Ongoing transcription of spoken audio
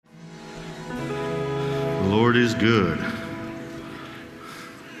The Lord is good.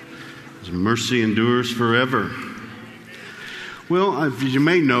 His mercy endures forever. Well, as you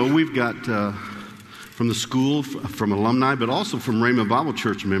may know, we've got from the school, from alumni, but also from Raymond Bible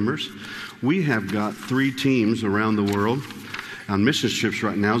Church members, we have got 3 teams around the world on mission trips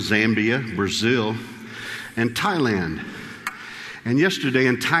right now: Zambia, Brazil, and Thailand. And yesterday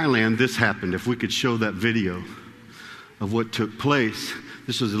in Thailand, this happened. If we could show that video of what took place.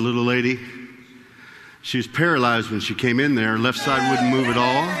 This was a little lady. She was paralyzed when she came in there. Left side wouldn't move at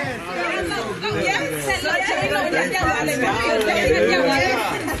all.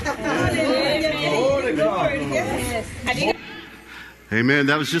 Amen.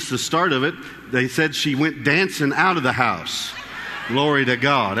 That was just the start of it. They said she went dancing out of the house. Glory to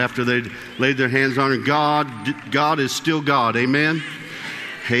God. After they laid their hands on her, God is still God. Amen.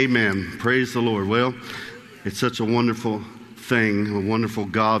 Amen. Praise the Lord. Well, it's such a wonderful thing, a wonderful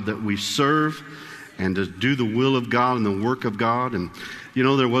God that we serve, and to do the will of God and the work of God. And you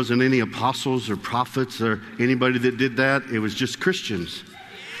know, there wasn't any apostles or prophets or anybody that did that. It was just Christians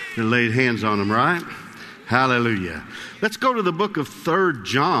that laid hands on them, right? Hallelujah. Let's go to the book of 3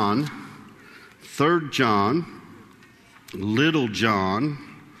 John. 3 John. Little John.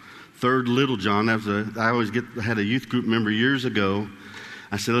 3 Little John. I had a youth group member years ago.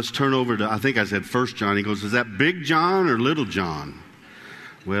 I said, let's turn over to, I think I said 1 John. He goes, is that Big John or Little John?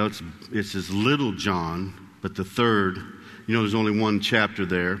 Well, it's his Little John, but the 3rd. You know, there's only one chapter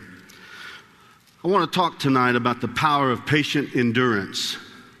there. I want to talk tonight about the power of patient endurance.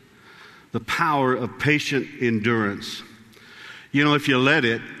 The power of patient endurance. You know, if you let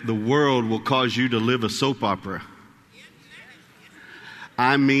it, the world will cause you to live a soap opera.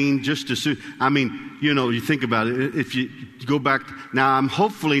 I mean, you know, you think about it. If you go back, now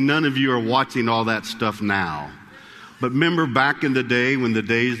hopefully none of you are watching all that stuff now. But remember back in the day when the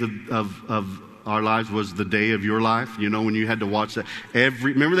days of our lives was the day of your life? You know, when you had to watch that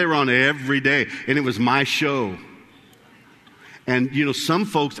remember they were on every day, and it was my show. And, you know, some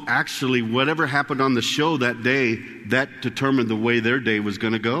folks actually, whatever happened on the show that day, that determined the way their day was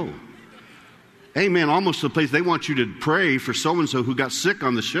going to go. Amen. Almost to the place they want you to pray for so-and-so who got sick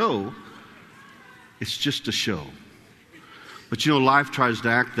on the show. It's just a show. But, you know, life tries to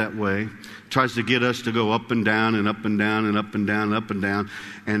act that way. Tries to get us to go up and down and up and down and up and down and up and down,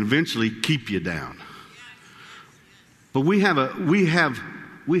 and eventually keep you down. But we have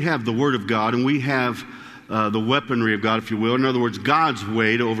the Word of God, and we have the weaponry of God, if you will. In other words, God's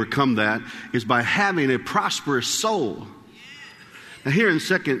way to overcome that is by having a prosperous soul. Now here in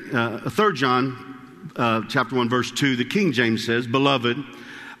 3 John chapter 1, verse 2, the King James says, Beloved,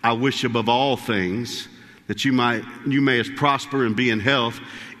 I wish above all things that you mayest prosper and be in health,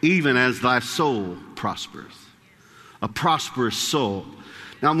 even as thy soul prospers. A prosperous soul.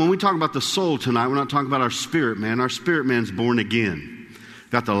 Now when we talk about the soul tonight, we're not talking about our spirit man. Our spirit man's born again.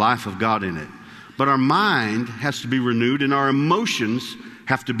 Got the life of God in it. But our mind has to be renewed, and our emotions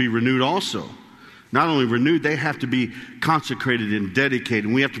have to be renewed also. Not only renewed, they have to be consecrated and dedicated.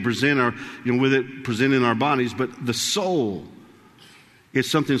 And we have to present in our bodies. But the soul is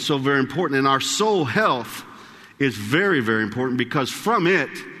something so very important. And our soul health is very, very important, because from it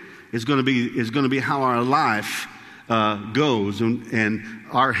is going to be how our life goes. And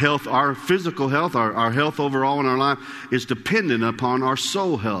our health, our physical health, our health overall in our life is dependent upon our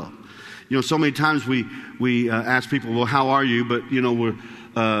soul health. You know, so many times we ask people, well, how are you? But, you know,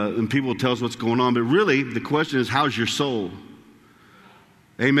 and people tell us what's going on. But really, the question is, how's your soul?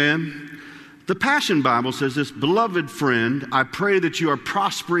 Amen? The Passion Bible says this: Beloved friend, I pray that you are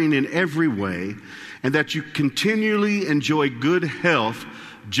prospering in every way, and that you continually enjoy good health,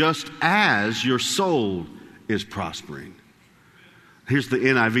 just as your soul is prospering. Here's the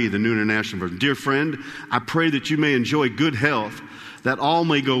NIV, the New International Version. Dear friend, I pray that you may enjoy good health, that all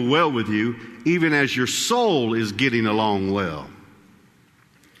may go well with you, even as your soul is getting along well.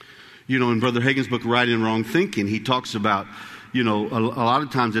 You know, in Brother Hagin's book, Right and Wrong Thinking, he talks about, you know, a lot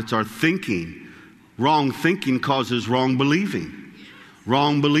of times it's our thinking. Wrong thinking causes wrong believing.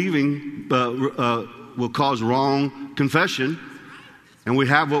 Wrong believing will cause wrong confession. And we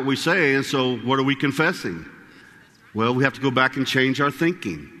have what we say, and so what are we confessing? Well, we have to go back and change our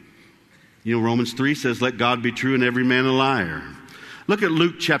thinking. You know, Romans 3 says, let God be true and every man a liar. Look at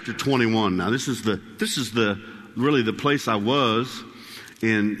Luke chapter 21. Now, this is really the place I was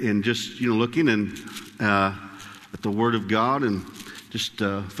in just, you know, looking and at the Word of God, and just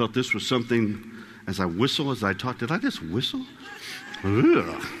felt this was something. As I whistle, as I talk, did I just whistle?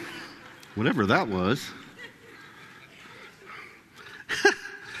 Ugh. Whatever that was.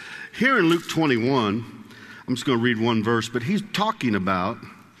 Here in Luke 21, I'm just going to read one verse, but he's talking about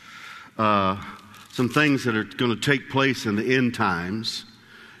some things that are going to take place in the end times,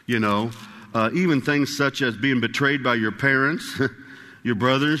 even things such as being betrayed by your parents, your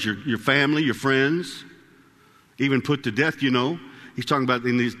brothers, your family, your friends, even put to death, He's talking about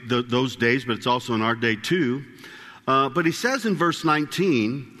in those days, but it's also in our day too. But he says in verse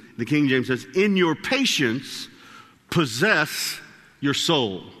 19, the King James says, in your patience, possess your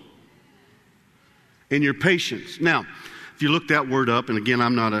soul. In your patience. Now, if you look that word up, and again,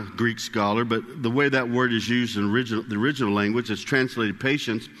 I'm not a Greek scholar, but the way that word is used in the original language, it's translated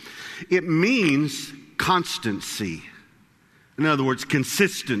patience, it means constancy. In other words,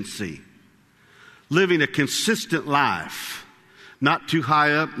 consistency. Living a consistent life. Not too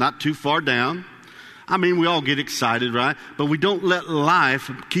high up, not too far down. I mean, we all get excited, right? But we don't let life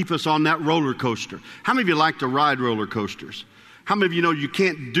keep us on that roller coaster. How many of you like to ride roller coasters? How many of you know you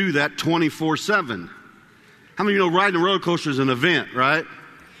can't do that 24/7? How many of you know riding a roller coaster is an event, right?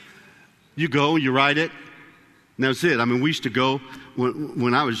 You go, you ride it, and that's it. I mean, we used to go, when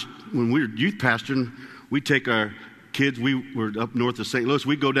we were youth pastoring, we'd take our kids, we were up north of St. Louis,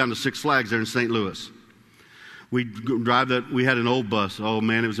 we'd go down to Six Flags there in St. Louis. We'd drive that, we had an old bus. Oh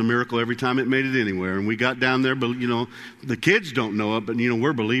man, it was a miracle every time it made it anywhere. And we got down there, but the kids don't know it, but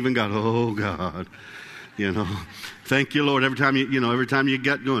we're believing God. Oh God, thank you Lord. Every time you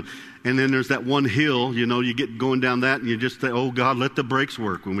get going. And then there's that one hill, you get going down that and you just say, oh God, let the brakes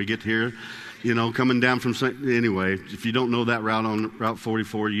work when we get here, coming down from, anyway, if you don't know that route on Route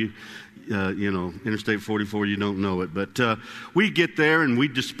 44, Interstate 44, you don't know it. But we get there and we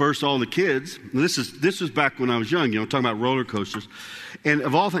disperse all the kids. And this is back when I was young, talking about roller coasters. And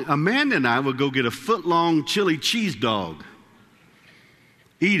of all things, Amanda and I would go get a foot-long chili cheese dog,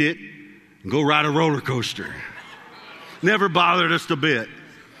 eat it, and go ride a roller coaster. Never bothered us a bit.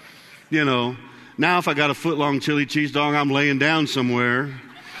 Now if I got a foot-long chili cheese dog, I'm laying down somewhere.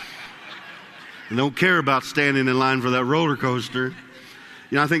 I don't care about standing in line for that roller coaster.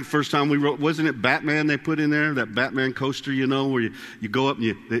 I think the first time we wrote, wasn't it Batman they put in there? That Batman coaster, where you go up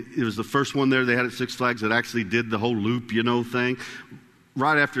and it was the first one there they had at Six Flags that actually did the whole loop, thing.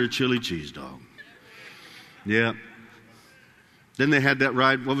 Right after a chili cheese dog. Yeah. Then they had that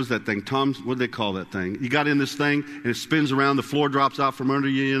ride, what was that thing? Tom's, what did they call that thing? You got in this thing and it spins around, the floor drops out from under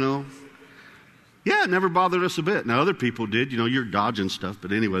you, Yeah, it never bothered us a bit. Now other people did, you're dodging stuff,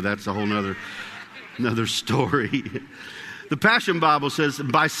 but anyway, that's a whole another story. The Passion Bible says,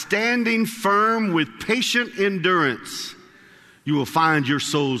 by standing firm with patient endurance, you will find your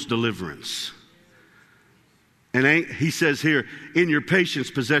soul's deliverance. And he says here, in your patience,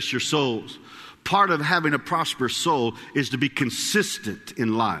 possess your souls. Part of having a prosperous soul is to be consistent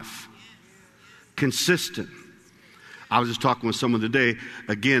in life. Consistent. I was just talking with someone today.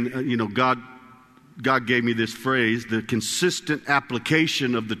 Again, God gave me this phrase, the consistent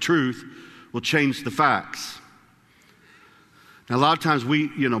application of the truth will change the facts. Now, a lot of times we,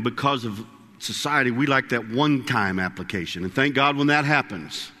 because of society, we like that one-time application. And thank God when that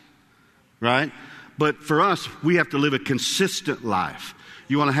happens, right? But for us, we have to live a consistent life.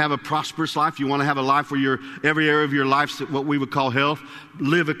 You want to have a prosperous life? You want to have a life where every area of your life, what we would call health,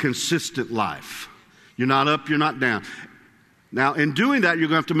 live a consistent life. You're not up, you're not down. Now, in doing that, you're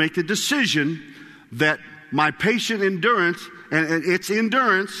going to have to make the decision that my patient endurance, and it's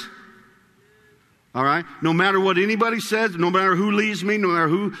endurance, all right? No matter what anybody says, no matter who leaves me, no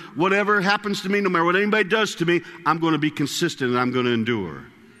matter whatever happens to me, no matter what anybody does to me, I'm going to be consistent and I'm going to endure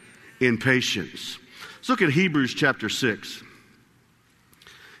in patience. Let's look at Hebrews chapter 6.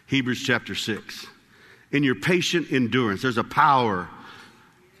 Hebrews chapter 6. In your patient endurance, there's a power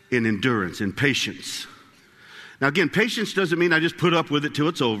in endurance, in patience. Now again, patience doesn't mean I just put up with it till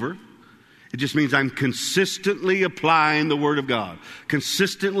it's over. It just means I'm consistently applying the Word of God.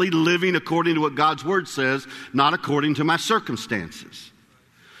 Consistently living according to what God's Word says, not according to my circumstances.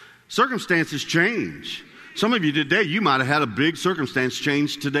 Circumstances change. Some of you today, you might have had a big circumstance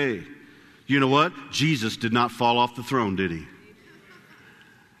change today. You know what? Jesus did not fall off the throne, did he?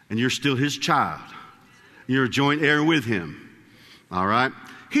 And you're still his child. You're a joint heir with him. All right?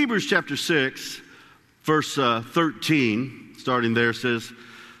 Hebrews chapter 6, verse 13, starting there, says,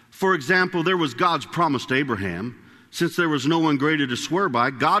 for example, there was God's promise to Abraham. Since there was no one greater to swear by,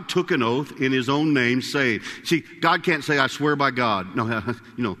 God took an oath in his own name, saying, see, God can't say, I swear by God.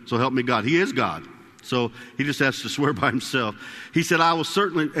 No, so help me God. He is God. So he just has to swear by himself. He said, I will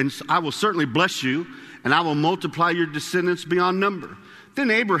certainly bless you, and I will multiply your descendants beyond number.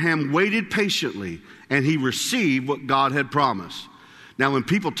 Then Abraham waited patiently, and he received what God had promised. Now, when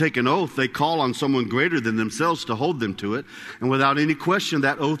people take an oath, they call on someone greater than themselves to hold them to it. And without any question,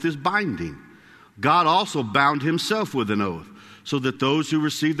 that oath is binding. God also bound himself with an oath. so that those who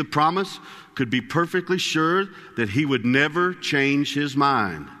received the promise could be perfectly sure that he would never change his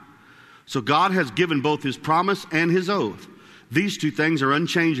mind. So God has given both his promise and his oath. These two things are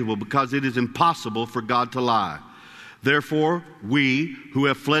unchangeable because it is impossible for God to lie. Therefore, we who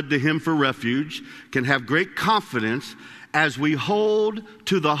have fled to him for refuge can have great confidence as we hold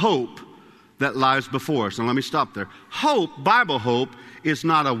to the hope that lies before us. And let me stop there. Hope, Bible hope, is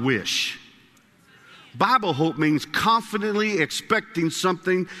not a wish. Bible hope means confidently expecting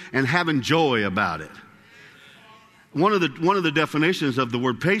something and having joy about it. One of the definitions of the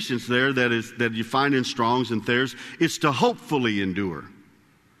word patience there that you find in Strong's and Thayer's is to hopefully endure.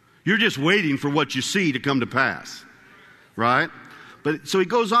 You're just waiting for what you see to come to pass, right? But so he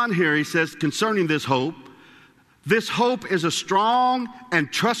goes on here, he says, concerning this hope is a strong and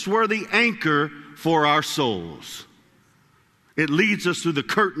trustworthy anchor for our souls. It leads us through the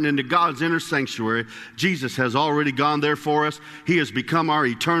curtain into God's inner sanctuary. Jesus has already gone there for us. He has become our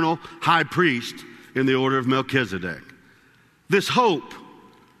eternal high priest in the order of Melchizedek. This hope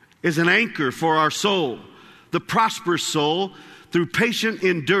is an anchor for our soul. The prosperous soul, through patient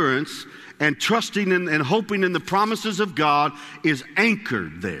endurance and trusting and hoping in the promises of God, is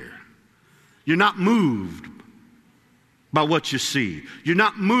anchored there. You're not moved by what you see. You're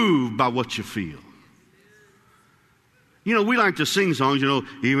not moved by what you feel. You know, we like to sing songs,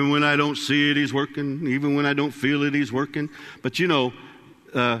 even when I don't see it, he's working. Even when I don't feel it, he's working. But you don't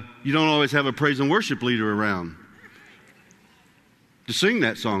always have a praise and worship leader around to sing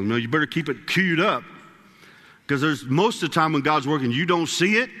that song. No, you better keep it queued up. Because there's most of the time when God's working, you don't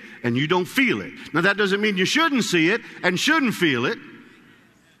see it and you don't feel it. Now, that doesn't mean you shouldn't see it and shouldn't feel it.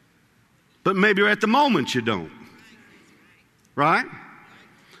 But maybe at the moment you don't. Right?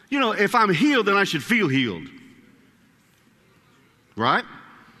 If I'm healed, then I should feel healed. Right?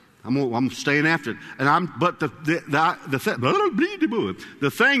 I'm staying after it. But the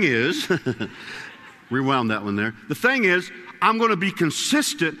thing is, rewound that one there. The thing is, I'm going to be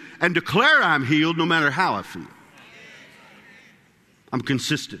consistent and declare I'm healed no matter how I feel. I'm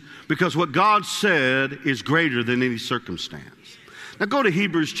consistent because what God said is greater than any circumstance. Now go to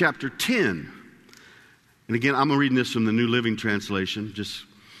Hebrews chapter 10. And again, I'm reading this from the New Living Translation, just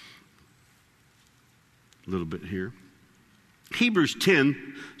a little bit here. Hebrews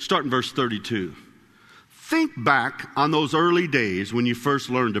 10, starting verse 32. Think back on those early days when you first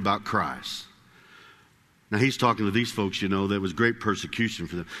learned about Christ. Now, he's talking to these folks, that was great persecution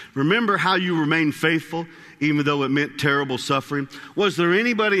for them. Remember how you remained faithful, even though it meant terrible suffering? Was there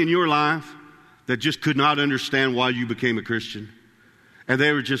anybody in your life that just could not understand why you became a Christian? And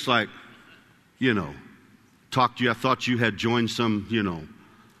they were just like, talk to you. I thought you had joined some,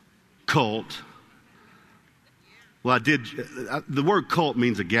 cult. Well, I did. The word cult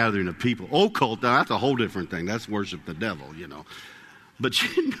means a gathering of people. Occult, that's a whole different thing. That's worship the devil, But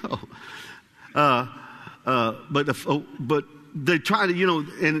but they try to,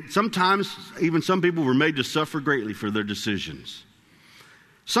 and sometimes even some people were made to suffer greatly for their decisions.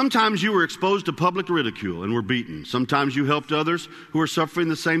 Sometimes you were exposed to public ridicule and were beaten. Sometimes you helped others who were suffering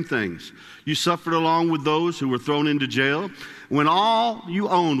the same things. You suffered along with those who were thrown into jail. When all you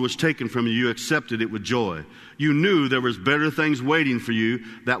owned was taken from you, you accepted it with joy. You knew there was better things waiting for you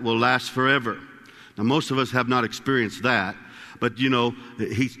that will last forever. Now, most of us have not experienced that. But,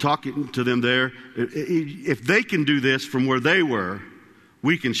 he's talking to them there. If they can do this from where they were,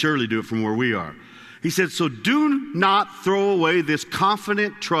 we can surely do it from where we are. He said, so do not throw away this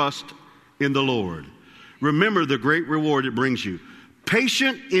confident trust in the Lord. Remember the great reward it brings you.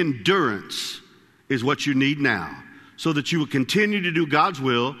 Patient endurance is what you need now, so that you will continue to do God's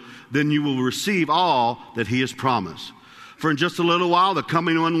will. Then you will receive all that he has promised. For in just a little while, the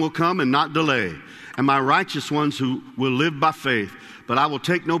coming one will come and not delay. And my righteous ones who will live by faith. But I will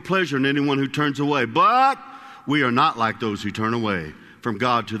take no pleasure in anyone who turns away. But we are not like those who turn away from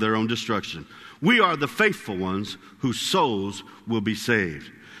God to their own destruction. We are the faithful ones whose souls will be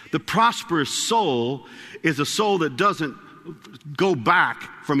saved. The prosperous soul is a soul that doesn't go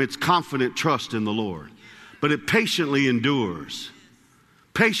back from its confident trust in the Lord. But it patiently endures.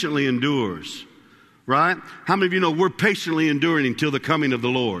 Patiently endures. Right? How many of you know we're patiently enduring until the coming of the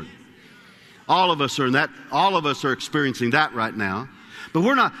Lord? All of us are in that. All of us are experiencing that right now. But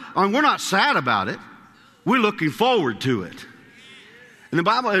we're not sad about it. We're looking forward to it. And the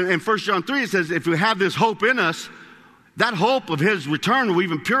Bible in 1 John 3, it says, if we have this hope in us, that hope of his return will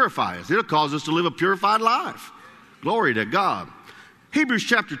even purify us. It'll cause us to live a purified life. Glory to God. Hebrews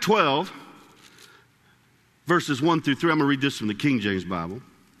chapter 12, verses 1 through 3. I'm going to read this from the King James Bible.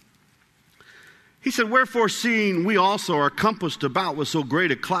 He said, wherefore, seeing we also are compassed about with so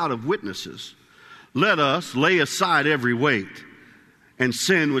great a cloud of witnesses, let us lay aside every weight and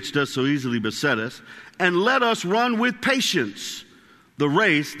sin which does so easily beset us, and let us run with patience the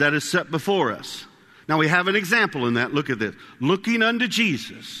race that is set before us. Now we have an example in that. Look at this. Looking unto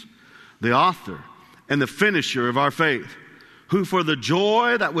Jesus, the author and the finisher of our faith, who for the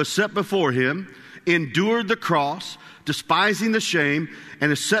joy that was set before him endured the cross, despising the shame,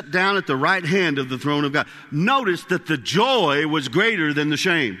 and is set down at the right hand of the throne of God. Notice that the joy was greater than the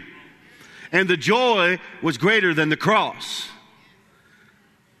shame. And the joy was greater than the cross.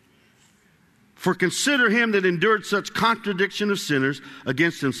 For consider him that endured such contradiction of sinners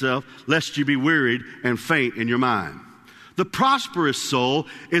against himself, lest you be wearied and faint in your mind. The prosperous soul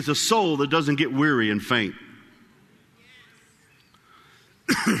is a soul that doesn't get weary and faint.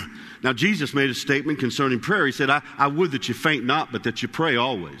 Now, Jesus made a statement concerning prayer. He said, I would that you faint not, but that you pray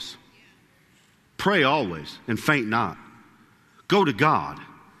always. Pray always and faint not. Go to God.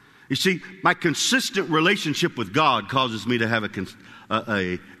 You see, my consistent relationship with God causes me to have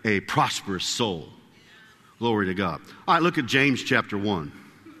a prosperous soul. Glory to God. All right, look at James chapter 1.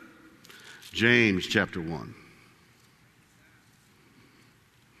 James chapter 1.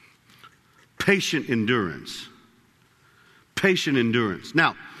 Patient endurance. Patient endurance.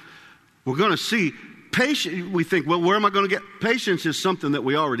 Now, we're going to see patience. We think, well, where am I going to get? Patience is something that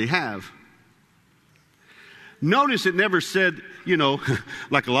we already have. Notice it never said,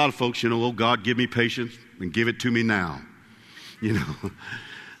 like a lot of folks, oh, God, give me patience and give it to me now.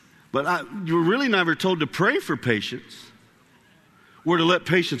 But you were really never told to pray for patience. We're to let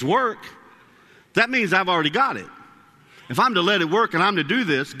patience work. That means I've already got it. If I'm to let it work and I'm to do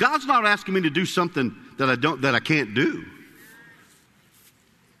this, God's not asking me to do something that I can't do.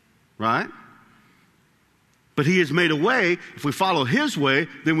 Right? But he has made a way. If we follow his way,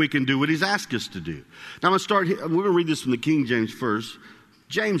 then we can do what he's asked us to do. Now I'm going to start here. We're going to read this from the King James first.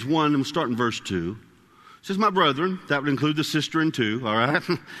 James 1, I'm starting verse 2. It says, my brethren, that would include the sister in 2, all right?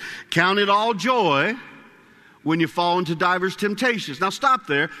 Count it all joy when you fall into divers temptations. Now stop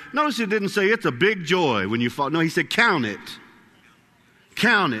there. Notice it didn't say it's a big joy when you fall. No, he said count it.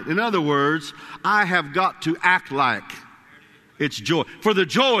 Count it. In other words, I have got to act like it's joy. For the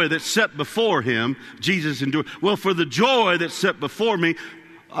joy that's set before him, Jesus endured. Well, for the joy that's set before me,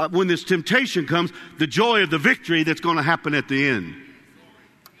 when this temptation comes, the joy of the victory that's going to happen at the end.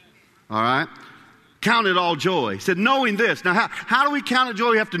 All right? Count it all joy. He said, knowing this. Now, how do we count it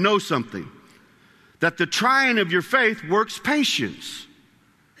joy? We have to know something. That the trying of your faith works patience.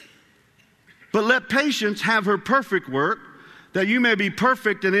 But let patience have her perfect work, that you may be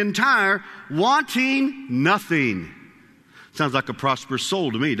perfect and entire, wanting nothing. Sounds like a prosperous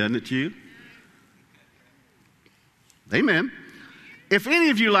soul to me, doesn't it to you? Amen. If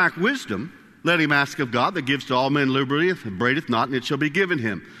any of you lack wisdom, let him ask of God that gives to all men liberally, and braideth not, and it shall be given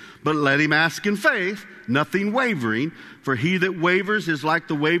him. But let him ask in faith, nothing wavering. For he that wavers is like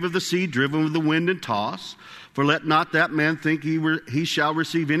the wave of the sea, driven with the wind and tossed. For let not that man think he shall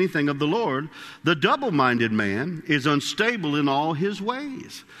receive anything of the Lord. The double-minded man is unstable in all his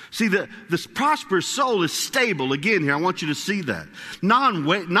ways. See, this prosperous soul is stable. Again here, I want you to see that.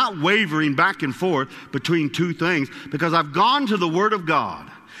 Not wavering back and forth between two things. Because I've gone to the Word of God.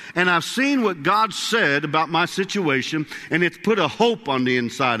 And I've seen what God said about my situation, and it's put a hope on the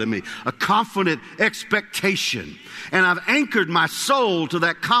inside of me, a confident expectation. And I've anchored my soul to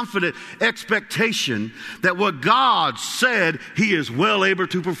that confident expectation that what God said, he is well able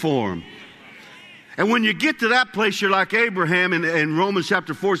to perform. And when you get to that place, you're like Abraham in Romans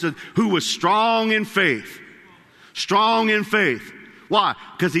chapter 4 says, who was strong in faith. Strong in faith. Why?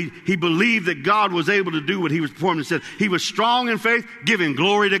 Because he believed that God was able to do what he was performing. He said he was strong in faith, giving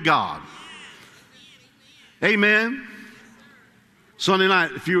glory to God. Amen. Sunday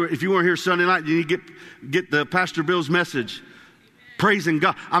night, if you weren't here Sunday night, you need to get the Pastor Bill's message. Praising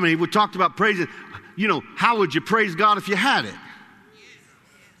God. I mean, we talked about praising. How would you praise God if you had it?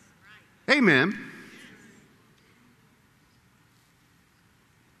 Amen.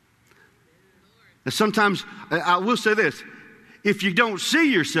 And sometimes, I will say this. If you don't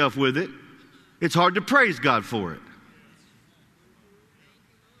see yourself with it, it's hard to praise God for it.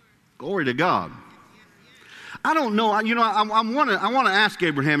 Glory to God. I don't know. I want to ask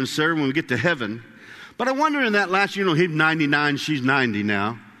Abraham and Sarah when we get to heaven. But I wonder in that last, he's 99, she's 90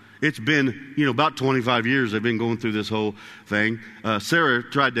 now. It's been, about 25 years they've been going through this whole thing. Sarah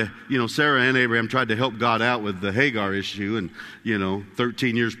and Abraham tried to help God out with the Hagar issue and,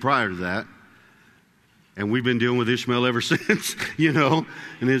 13 years prior to that. And we've been dealing with Ishmael ever since,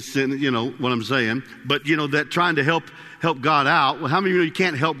 and it's, what I'm saying. But, that trying to help God out. Well, how many of you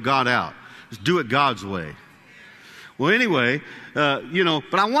can't help God out? Just do it God's way. Well, anyway,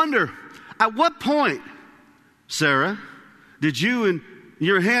 but I wonder, at what point, Sarah, did you and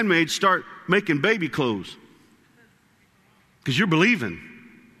your handmaids start making baby clothes. Because you're believing.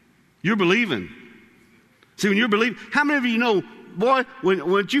 You're believing. See, when you're believing, how many of you know, boy,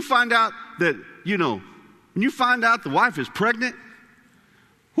 when you find out that, when you find out the wife is pregnant,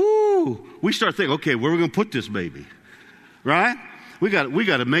 we start thinking, okay, where are we going to put this baby? Right?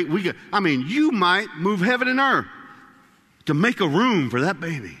 You might move heaven and earth to make a room for that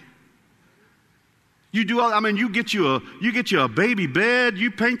baby. You do all, you get you a baby bed,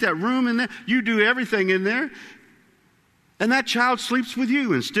 you paint that room in there, you do everything in there, and that child sleeps with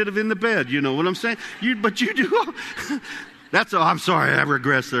you instead of in the bed. You know what I'm saying? But you do all, I'm sorry, I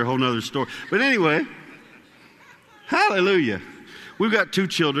regress there, a whole nother story. But anyway, hallelujah. We've got 2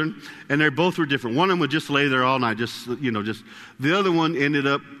 children, and they both were different. One of them would just lay there all night, the other one ended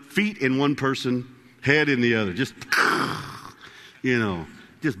up feet in one person, head in the other, just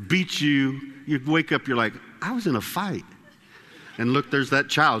beats you. You wake up, you're like, I was in a fight. And look, there's that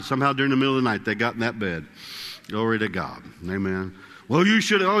child. Somehow during the middle of the night, they got in that bed. Glory to God. Amen. Well, you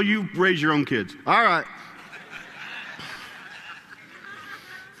raise your own kids. All right.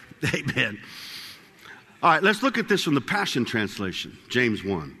 Amen. All right, let's look at this from the Passion Translation, James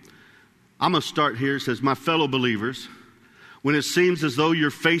 1. I'm going to start here. It says, my fellow believers, when it seems as though you're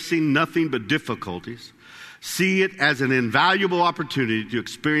facing nothing but difficulties, see it as an invaluable opportunity to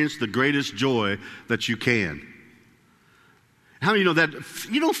experience the greatest joy that you can. How many know that?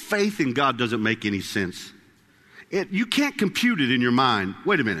 Faith in God doesn't make any sense. You can't compute it in your mind.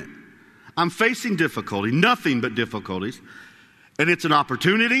 Wait a minute. I'm facing difficulty, nothing but difficulties, and it's an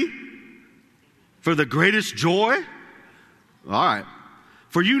opportunity for the greatest joy? All right.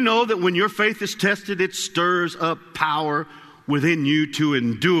 For you know that when your faith is tested, it stirs up power within you to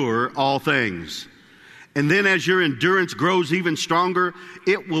endure all things. And then as your endurance grows even stronger,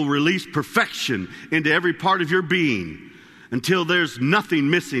 it will release perfection into every part of your being until there's nothing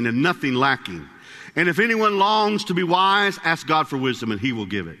missing and nothing lacking. And if anyone longs to be wise, ask God for wisdom and He will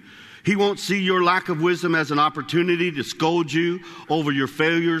give it. He won't see your lack of wisdom as an opportunity to scold you over your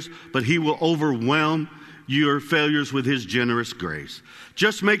failures, but He will overwhelm your failures with His generous grace.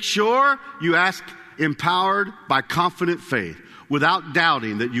 Just make sure you ask empowered by confident faith, without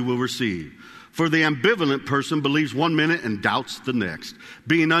doubting that you will receive. For the ambivalent person believes 1 minute and doubts the next.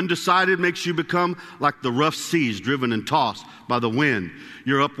 Being undecided makes you become like the rough seas driven and tossed by the wind.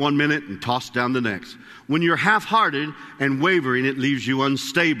 You're up 1 minute and tossed down the next. When you're half-hearted and wavering, it leaves you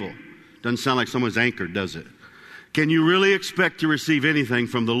unstable. Doesn't sound like someone's anchored, does it? Can you really expect to receive anything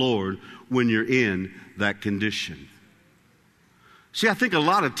from the Lord when you're in that condition? See, I think a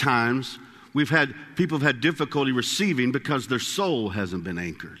lot of times people have had difficulty receiving because their soul hasn't been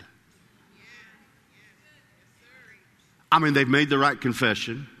anchored. They've made the right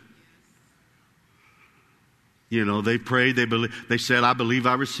confession. They prayed, they said, I believe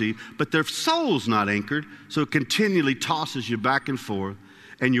I receive. But their soul's not anchored, so it continually tosses you back and forth,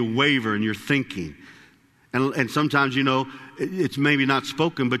 and you waver and you're thinking. And sometimes, it's maybe not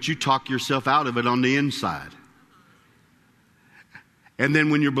spoken, but you talk yourself out of it on the inside. And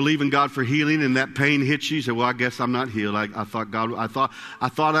then when you're believing God for healing and that pain hits you, you say, well, I guess I'm not healed. I do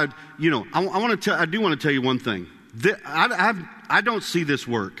want to tell you one thing. I don't see this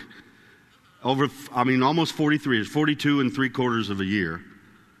work over, almost 43 years, 42 3/4 of a year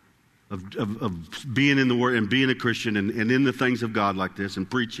of being in the Word and being a Christian and in the things of God like this and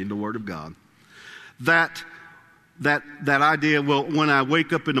preaching the Word of God. That idea, well, when I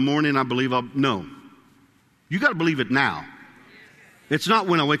wake up in the morning, I believe no. You got to believe it now. It's not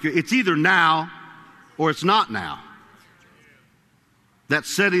when I wake up. It's either now or it's not now. That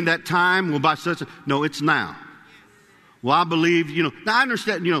setting, that time, no, it's now. Well, I believe, now I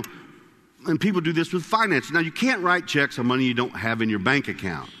understand, and people do this with finance. Now, you can't write checks on money you don't have in your bank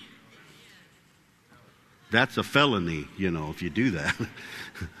account. That's a felony, if you do that.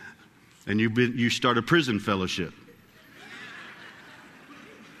 And you start a prison fellowship.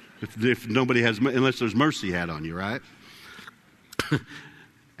 If nobody has, unless there's mercy hat on you, right?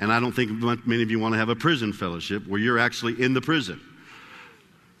 And I don't think many of you want to have a prison fellowship where you're actually in the prison.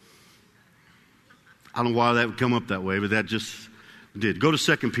 I don't know why that would come up that way, but that just did. Go to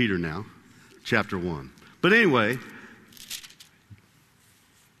 2 Peter now, chapter 1. But anyway,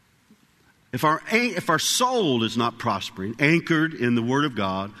 if our soul is not prospering, anchored in the Word of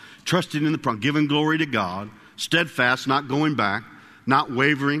God, trusting in the giving glory to God, steadfast, not going back, not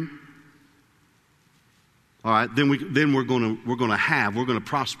wavering, all right, then we're going to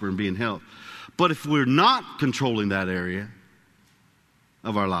prosper and be in health. But if we're not controlling that area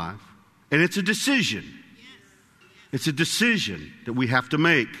of our life, and it's a decision. It's a decision that we have to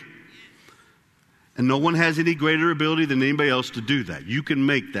make. And no one has any greater ability than anybody else to do that. You can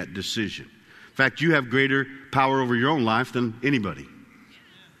make that decision. In fact, you have greater power over your own life than anybody.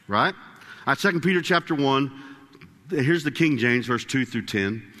 Right? All right, 2 Peter chapter 1, here's the King James, verse 2 through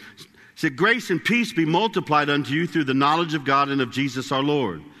 10. It said, grace and peace be multiplied unto you through the knowledge of God and of Jesus our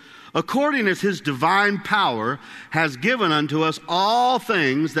Lord, according as his divine power has given unto us all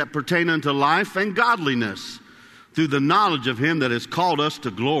things that pertain unto life and godliness, through the knowledge of him that has called us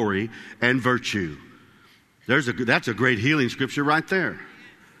to glory and virtue. That's a great healing scripture right there.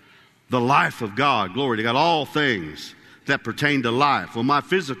 The life of God, glory to God, all things that pertain to life. Well, my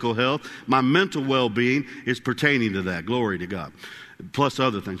physical health, my mental well-being is pertaining to that, glory to God, plus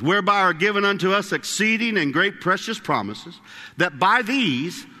other things. Whereby are given unto us exceeding and great precious promises, that by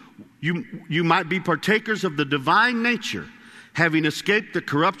these you might be partakers of the divine nature, having escaped the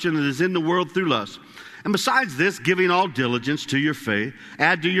corruption that is in the world through lust. And besides this, giving all diligence to your faith,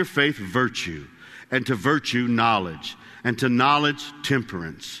 add to your faith virtue, and to virtue knowledge, and to knowledge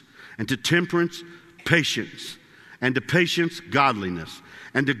temperance, and to temperance patience, and to patience godliness,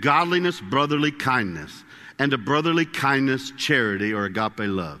 and to godliness brotherly kindness, and to brotherly kindness charity or agape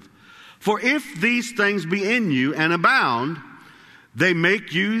love. For if these things be in you and abound, they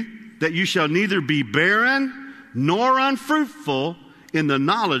make you that you shall neither be barren nor unfruitful in the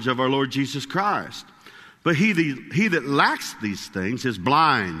knowledge of our Lord Jesus Christ. But he that lacks these things is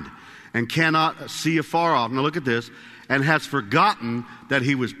blind and cannot see afar off. Now look at this. And has forgotten that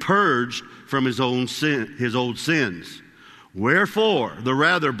he was purged from his old sins. Wherefore, the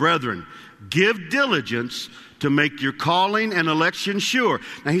rather, brethren, give diligence to make your calling and election sure.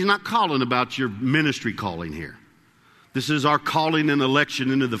 Now he's not calling about your ministry calling here. This is our calling and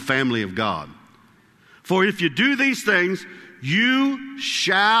election into the family of God. For if you do these things, you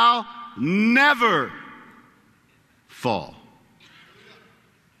shall never fall.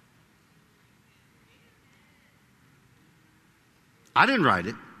 I didn't write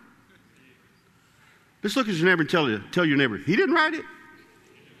it. Just look at your neighbor and tell your neighbor, he didn't write it.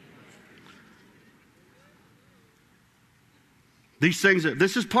 These things,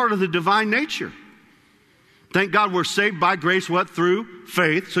 this is part of the divine nature. Thank God we're saved by grace, what? Through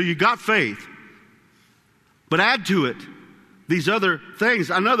faith. So you got faith. But add to it these other things.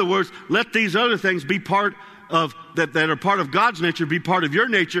 In other words, let these other things be part of, that are part of God's nature, be part of your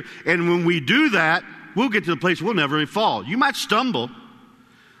nature. And when we do that, we'll get to the place we'll never fall. You might stumble,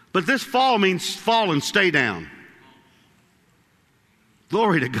 but this fall means fall and stay down.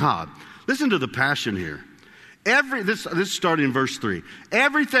 Glory to God. Listen to the passion here. This is starting in verse 3.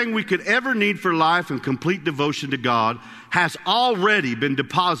 Everything we could ever need for life and complete devotion to God has already been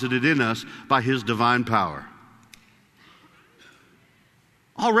deposited in us by his divine power.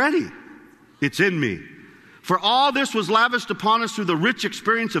 Already. It's in me. For all this was lavished upon us through the rich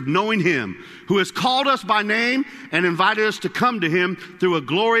experience of knowing him, who has called us by name and invited us to come to him through a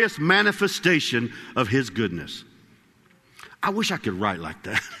glorious manifestation of his goodness. I wish I could write like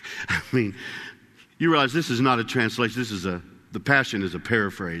that. I mean, you realize this is not a translation. This is the Passion is a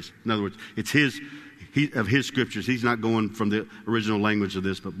paraphrase. In other words, it's of his scriptures. He's not going from the original language of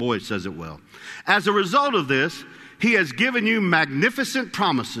this, but boy, it says it well. As a result of this, he has given you magnificent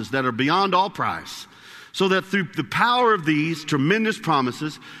promises that are beyond all price, so that through the power of these tremendous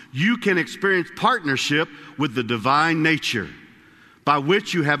promises, you can experience partnership with the divine nature, by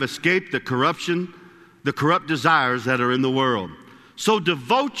which you have escaped the corrupt desires that are in the world. So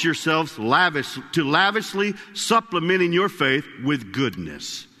devote yourselves lavishly supplementing your faith with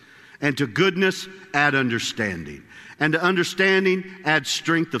goodness. And to goodness, add understanding. And to understanding, add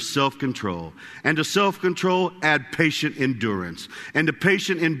strength of self-control. And to self-control, add patient endurance. And to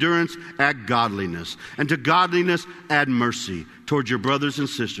patient endurance, add godliness. And to godliness, add mercy toward your brothers and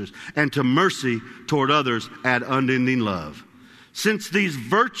sisters. And to mercy toward others, add unending love. Since these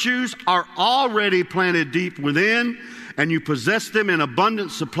virtues are already planted deep within, and you possess them in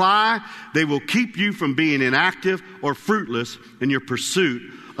abundant supply, they will keep you from being inactive or fruitless in your pursuit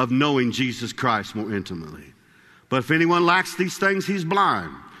of knowing Jesus Christ more intimately. But if anyone lacks these things, he's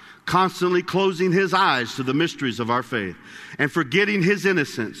blind, constantly closing his eyes to the mysteries of our faith, and forgetting his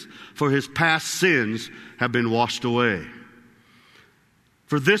innocence, for his past sins have been washed away.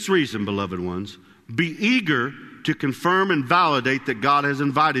 For this reason, beloved ones, be eager to confirm and validate that God has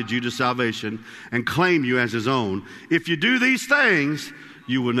invited you to salvation and claim you as his own. If you do these things,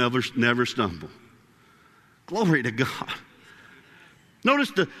 you will never stumble. Glory to God.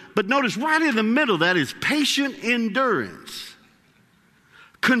 Notice right in the middle, that is patient endurance.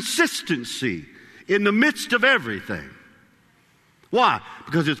 Consistency in the midst of everything. Why?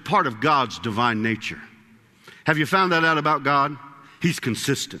 Because it's part of God's divine nature. Have you found that out about God? He's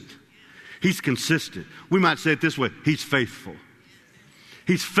consistent. He's consistent. We might say it this way. He's faithful.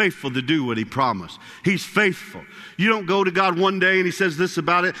 He's faithful to do what he promised. He's faithful. You don't go to God one day and he says this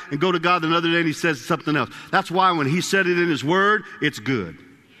about it, and go to God another day and he says something else. That's why when he said it in his word, it's good.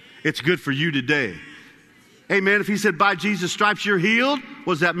 It's good for you today. Amen. If he said, by Jesus' stripes you're healed,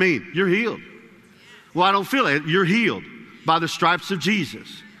 what does that mean? You're healed. Well, I don't feel it. You're healed by the stripes of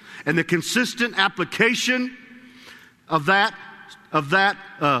Jesus. And the consistent application of that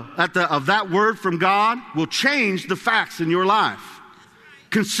word from God will change the facts in your life.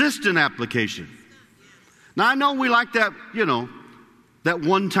 Consistent application. Now, I know we like that, that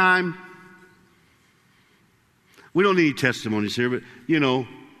one time. We don't need any testimonies here, but,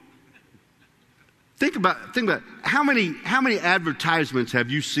 think about how many advertisements have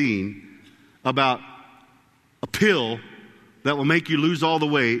you seen about a pill that will make you lose all the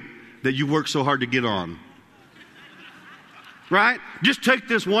weight that you work so hard to get on? Right? Just take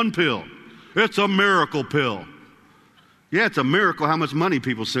this one pill. It's a miracle pill. Yeah, it's a miracle how much money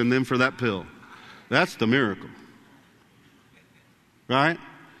people send them for that pill. That's the miracle. Right?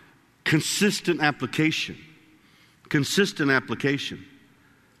 Consistent application. Consistent application.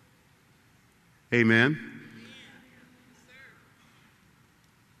 Amen.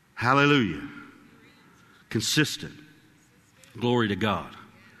 Hallelujah. Consistent. Glory to God.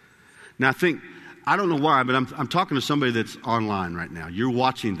 Now I don't know why, but I'm talking to somebody that's online right now. You're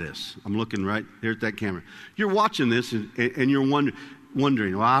watching this. I'm looking right there at that camera. You're watching this and you're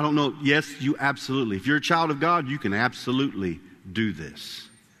wondering, well, I don't know. Yes, you absolutely. If you're a child of God, you can absolutely do this.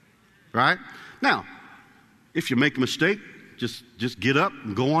 Right? Now, if you make a mistake, just get up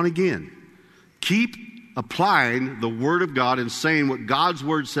and go on again. Keep applying the Word of God and saying what God's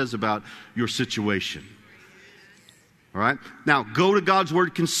Word says about your situation. All right? Now, go to God's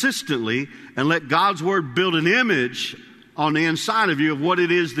Word consistently and let God's Word build an image on the inside of you of what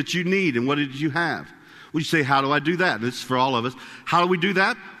it is that you need and what it is you have. Well, you say, how do I do that? This is for all of us. How do we do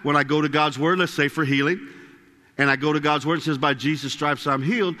that? When I go to God's Word, let's say for healing, and I go to God's Word and says, by Jesus' stripes I'm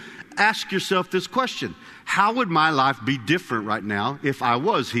healed, ask yourself this question. How would my life be different right now if I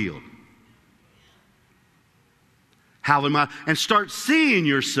was healed? And start seeing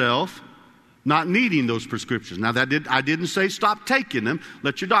yourself not needing those prescriptions. Now, I didn't say stop taking them.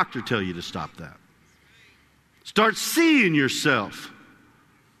 Let your doctor tell you to stop that. Start seeing yourself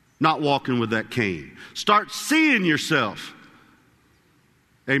not walking with that cane. Start seeing yourself,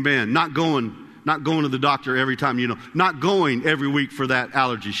 amen, not going to the doctor every time, not going every week for that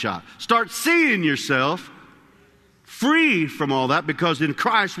allergy shot. Start seeing yourself free from all that, because in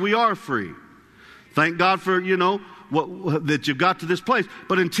Christ we are free. Thank God for, that you've got to this place.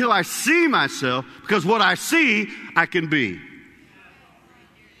 But until I see myself, because what I see, I can be.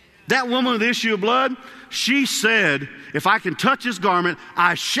 That woman with the issue of blood, she said, if I can touch his garment,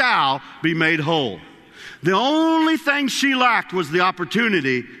 I shall be made whole. The only thing she lacked was the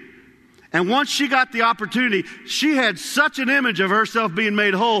opportunity. And once she got the opportunity, she had such an image of herself being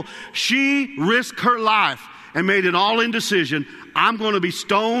made whole, she risked her life and made an all-in decision. I'm going to be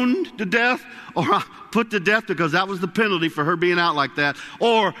stoned to death, or put to death, because that was the penalty for her being out like that,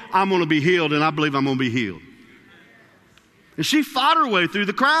 or I'm going to be healed, and I believe I'm going to be healed. And she fought her way through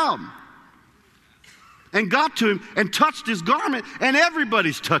the crowd and got to him and touched his garment, and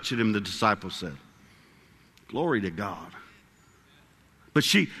everybody's touching him, the disciples said. Glory to God. But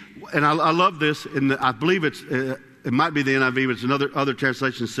and I love this, and I believe it might be the NIV, but it's another other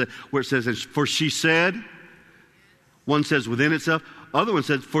translation where it says, for she said, one says within itself, other one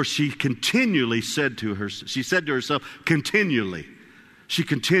says, for she continually said to herself. She said to herself continually. She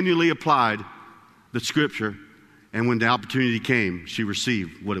continually applied the scripture, and when the opportunity came, she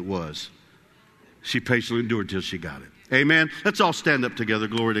received what it was. She patiently endured till she got it. Amen. Let's all stand up together.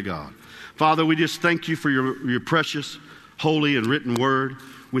 Glory to God. Father, we just thank you for your precious, holy, and written word.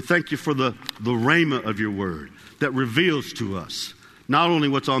 We thank you for the rhema of your word that reveals to us not only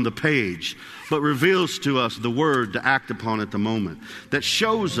what's on the page, but reveals to us the word to act upon at the moment, that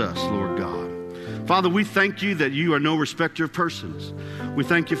shows us, Lord God. Father, we thank you that you are no respecter of persons. We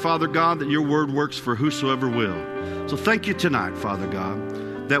thank you, Father God, that your word works for whosoever will. So thank you tonight, Father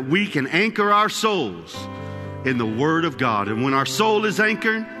God, that we can anchor our souls in the word of God. And when our soul is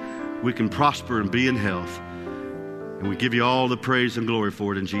anchored, we can prosper and be in health. And we give you all the praise and glory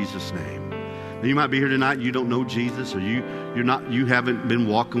for it in Jesus' name. Now, you might be here tonight and you don't know Jesus, or you haven't been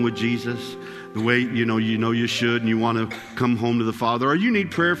walking with Jesus the way you should, and you want to come home to the Father, or you need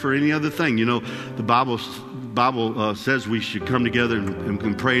prayer for any other thing. The Bible Bible says we should come together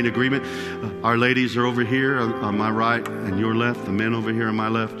and pray in agreement. Our ladies are over here on my right and your left. The men over here on my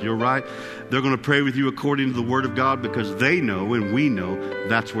left, your right. They're going to pray with you according to the Word of God, because they know and we know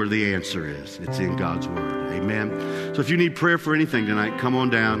that's where the answer is. It's in God's Word. Amen. So if you need prayer for anything tonight, come on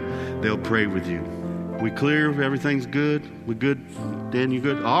down. They'll pray with you. We clear? Everything's good? We good? Dan, you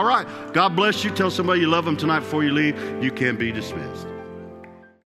good? All right. God bless you. Tell somebody you love them tonight before you leave. You can be dismissed.